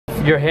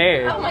Your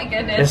hair. Oh my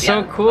goodness. It's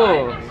so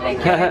cool.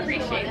 Thank you. I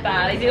appreciate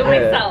that. I do it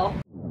myself.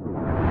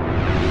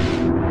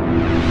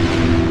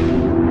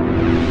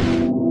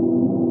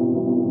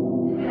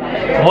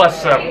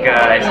 What's up,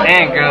 guys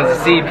and girls?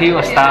 It's CP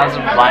with Styles of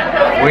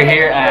Life. We're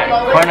here at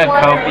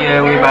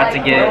Cornucopia. We're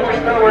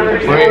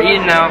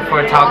eating out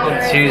for Taco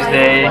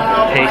Tuesday,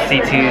 Tasty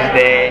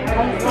Tuesday,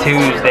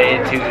 Tuesday.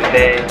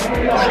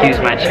 Excuse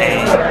my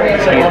chain.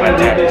 Excuse my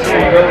tattoo.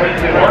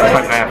 It's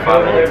my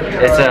grandfather.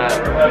 It's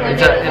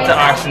an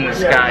ox in the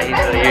sky. He's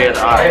the year of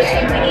the ox.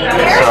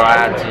 So I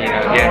had to,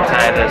 get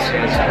inside as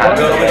soon as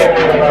possible.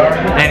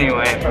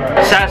 Anyway,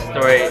 sad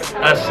story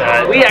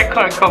aside, we at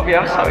Cornucopia.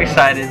 I'm so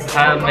excited.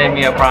 Tyler made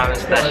me a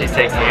promise that she'd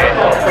take me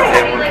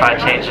if I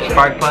change the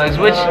spark plugs,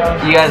 which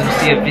you guys will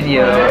see a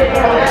video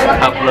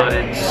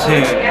uploaded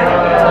soon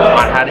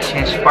on how to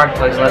change spark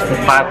plugs in less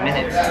than 5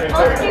 minutes.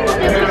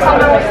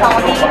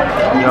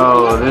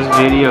 Yo, this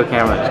video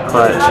camera is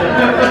clutch.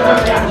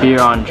 Here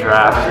on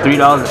draft,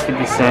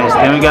 $3.50.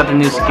 Then we got the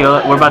new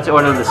skillet. We're about to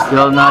order the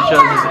skillet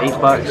nachos. It's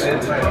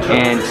 $8,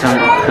 and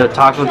the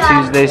Taco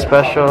Tuesday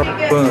special.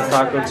 Boom,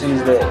 Taco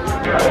Tuesday.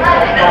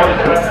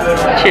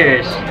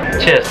 Cheers,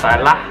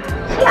 Tyler.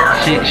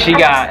 She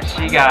got.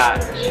 Show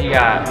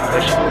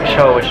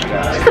what she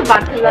got. Just a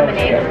vodka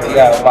lemonade. You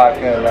got a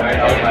vodka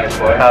lemonade.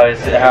 How is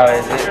it?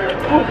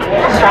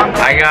 Strong.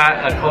 I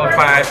got a cold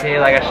fire IPA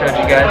like I showed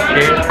you guys.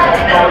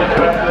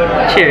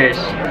 Cheers.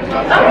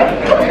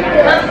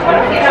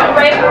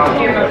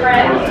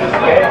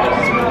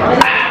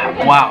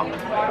 Wow.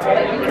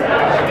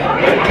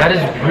 That is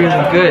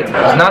really good.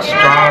 It's not strong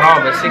at all,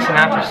 but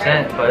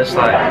 6.5%, but it's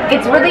like...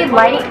 It's really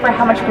light for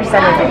how much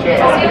percentage it is,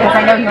 because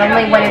I know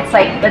normally when it's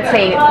like, let's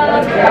say, the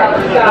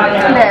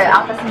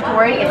Alpha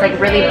Centauri, it's like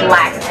really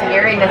black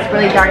here, and it's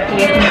really dark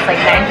here, and it's like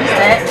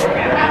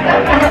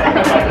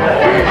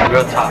 9%.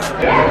 Real talk.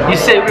 You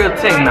say real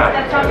thing now.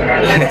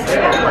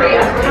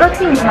 Real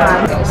thing's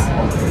not.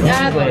 You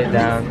can lay it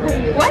down.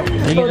 What? You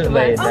can just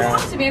lay it down. Oh,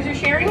 awesome. You're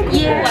sharing?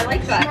 Yeah. I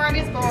like that.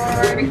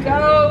 There we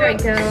go. There we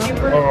go.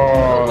 Super.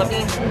 Oh. I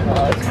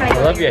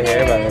love your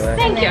hair, by the way.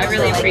 Thank you. I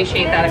really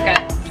appreciate that. I've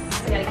got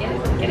to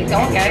get it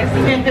going, guys.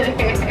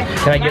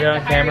 Can I get it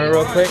on camera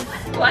real quick?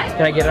 What?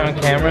 Can I get it on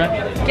camera?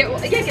 Get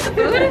the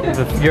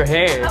food? Your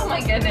hair. Oh my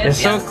goodness. It's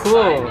so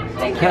cool.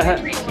 Thank you. I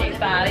appreciate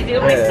that. I do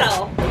it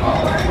myself.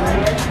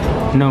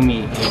 No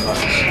meat.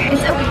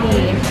 It's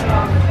okay.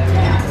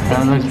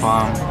 That looks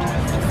bomb.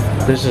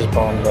 This is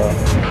bomb though.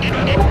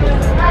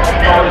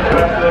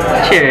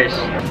 Cheers.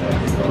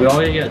 We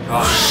always get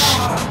tossed.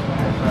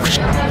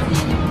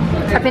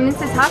 I've been into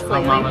toss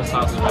lately. My mama's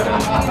sauce is better.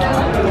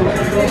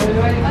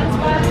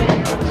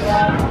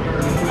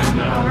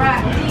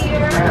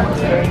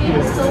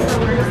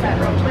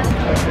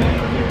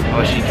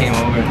 Oh, she came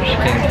over. She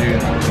came through.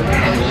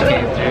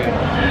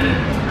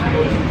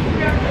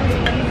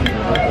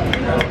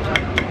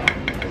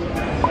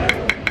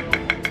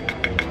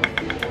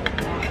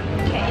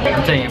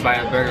 I'm taking a bite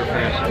of the burger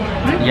first.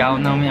 Y'all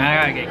know me,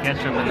 I gotta get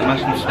ketchup and the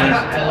mushroom Swiss. This is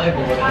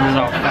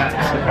all fat.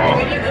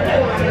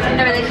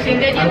 Are they doing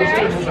good, you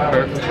guys?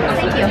 Perfect. Oh,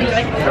 thank you.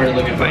 Perfect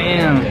looking.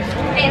 Bam.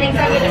 Anything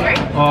else to work?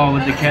 Oh,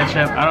 with the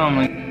ketchup, I don't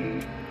like.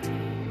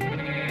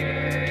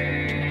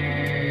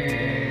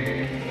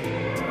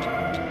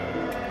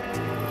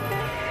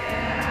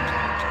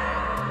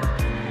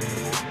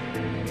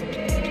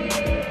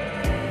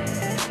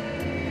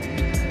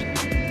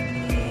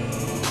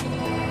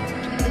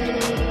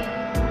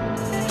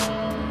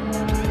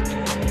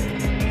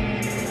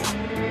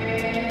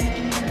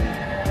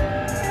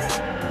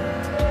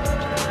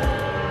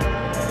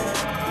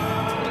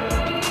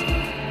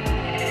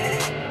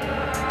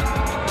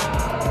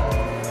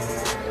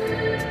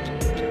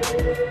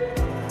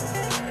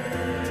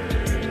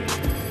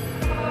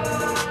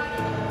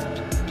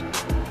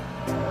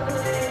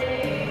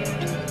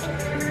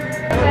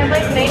 I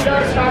like mango,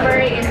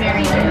 strawberry, and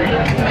berry.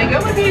 Mango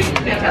would be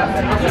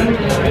fantastic.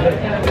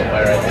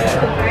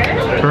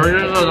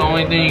 Burgers are the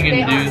only thing you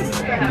can do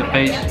to the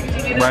face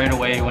right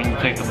away when you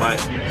take the bite.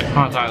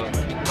 Huh, Tyler?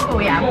 Oh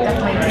yeah,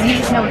 definitely. You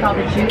just know with all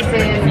the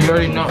juices. You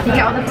already know. You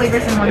get all the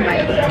flavors in one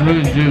bite.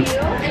 Really juice.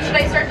 And should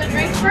I start the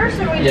drinks first,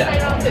 or we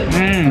decide on food?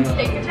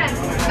 Take your time.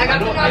 I got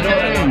the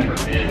nachos.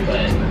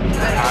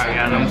 Alright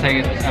guys, I'm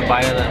taking a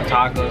bite of the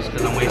tacos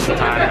because I'm wasting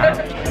time now.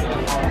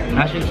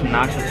 Actually some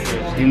nachos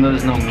first, even though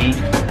there's no meat,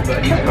 but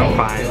I'm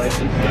fine.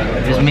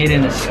 It's made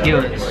in a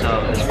skillet,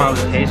 so it's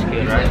probably tastes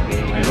good, right?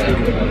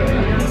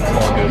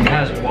 It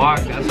has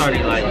guac, that's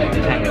already like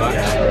 $10.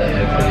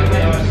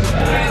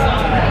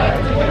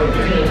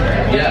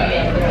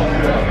 Yeah.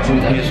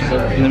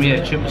 Let me get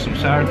a chip with some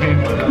sour cream.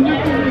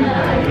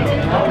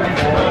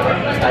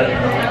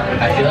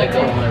 I feel like the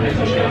only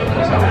reason she doesn't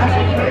want sour cream.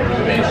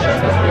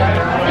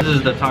 This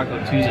is the Taco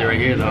Tuesday right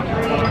here, though.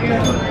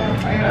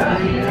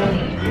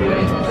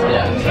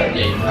 Yeah, you can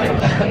take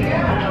that.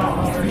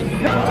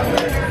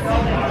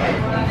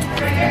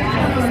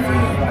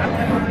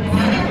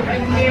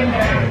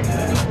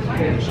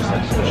 It's just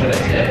like, what should I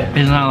say?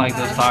 It's not like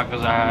those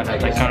tacos I had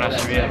at like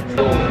Cornucopia.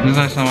 This is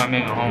like something I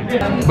make at home.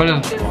 But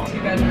it's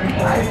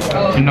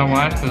bomb. You know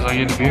why? Because I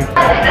get the beer.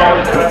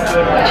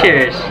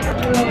 Cheers.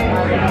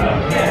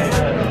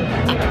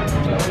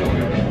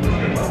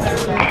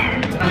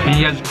 Are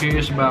you guys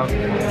curious about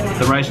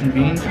the rice and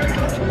beans?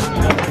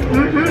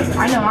 Mm-hmm.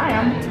 I know I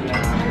am.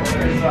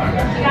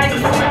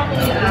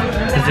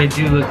 Because they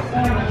do look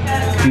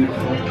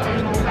beautiful.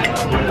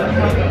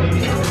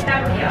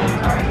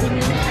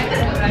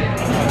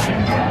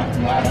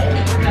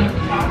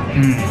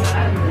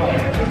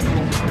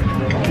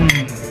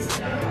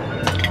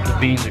 The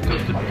beans are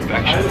cooked to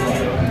perfection.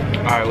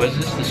 Alright, what's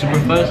this? The Super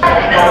Fuzz?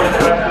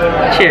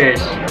 Cheers.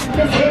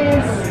 This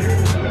is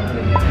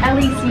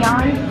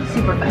Elysion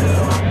Super Fuzz.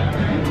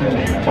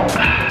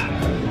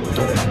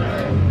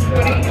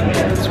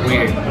 It's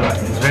weird.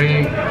 It's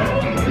very...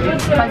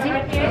 Fuzzy?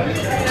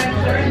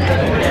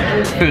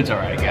 Food's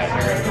alright, guys.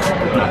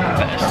 Not the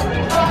best.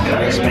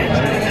 It's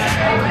expensive.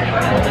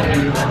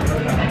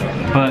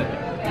 But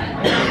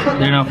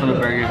they're known for the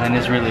burgers and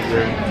it's really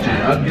good.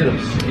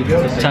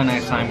 Until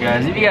next time,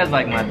 guys. If you guys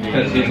like my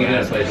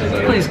videos,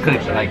 please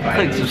click like,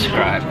 click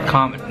subscribe,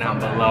 comment down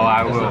below.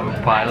 I will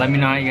reply. Let me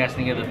know how you guys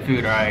think of the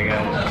food. Alright,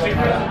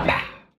 guys.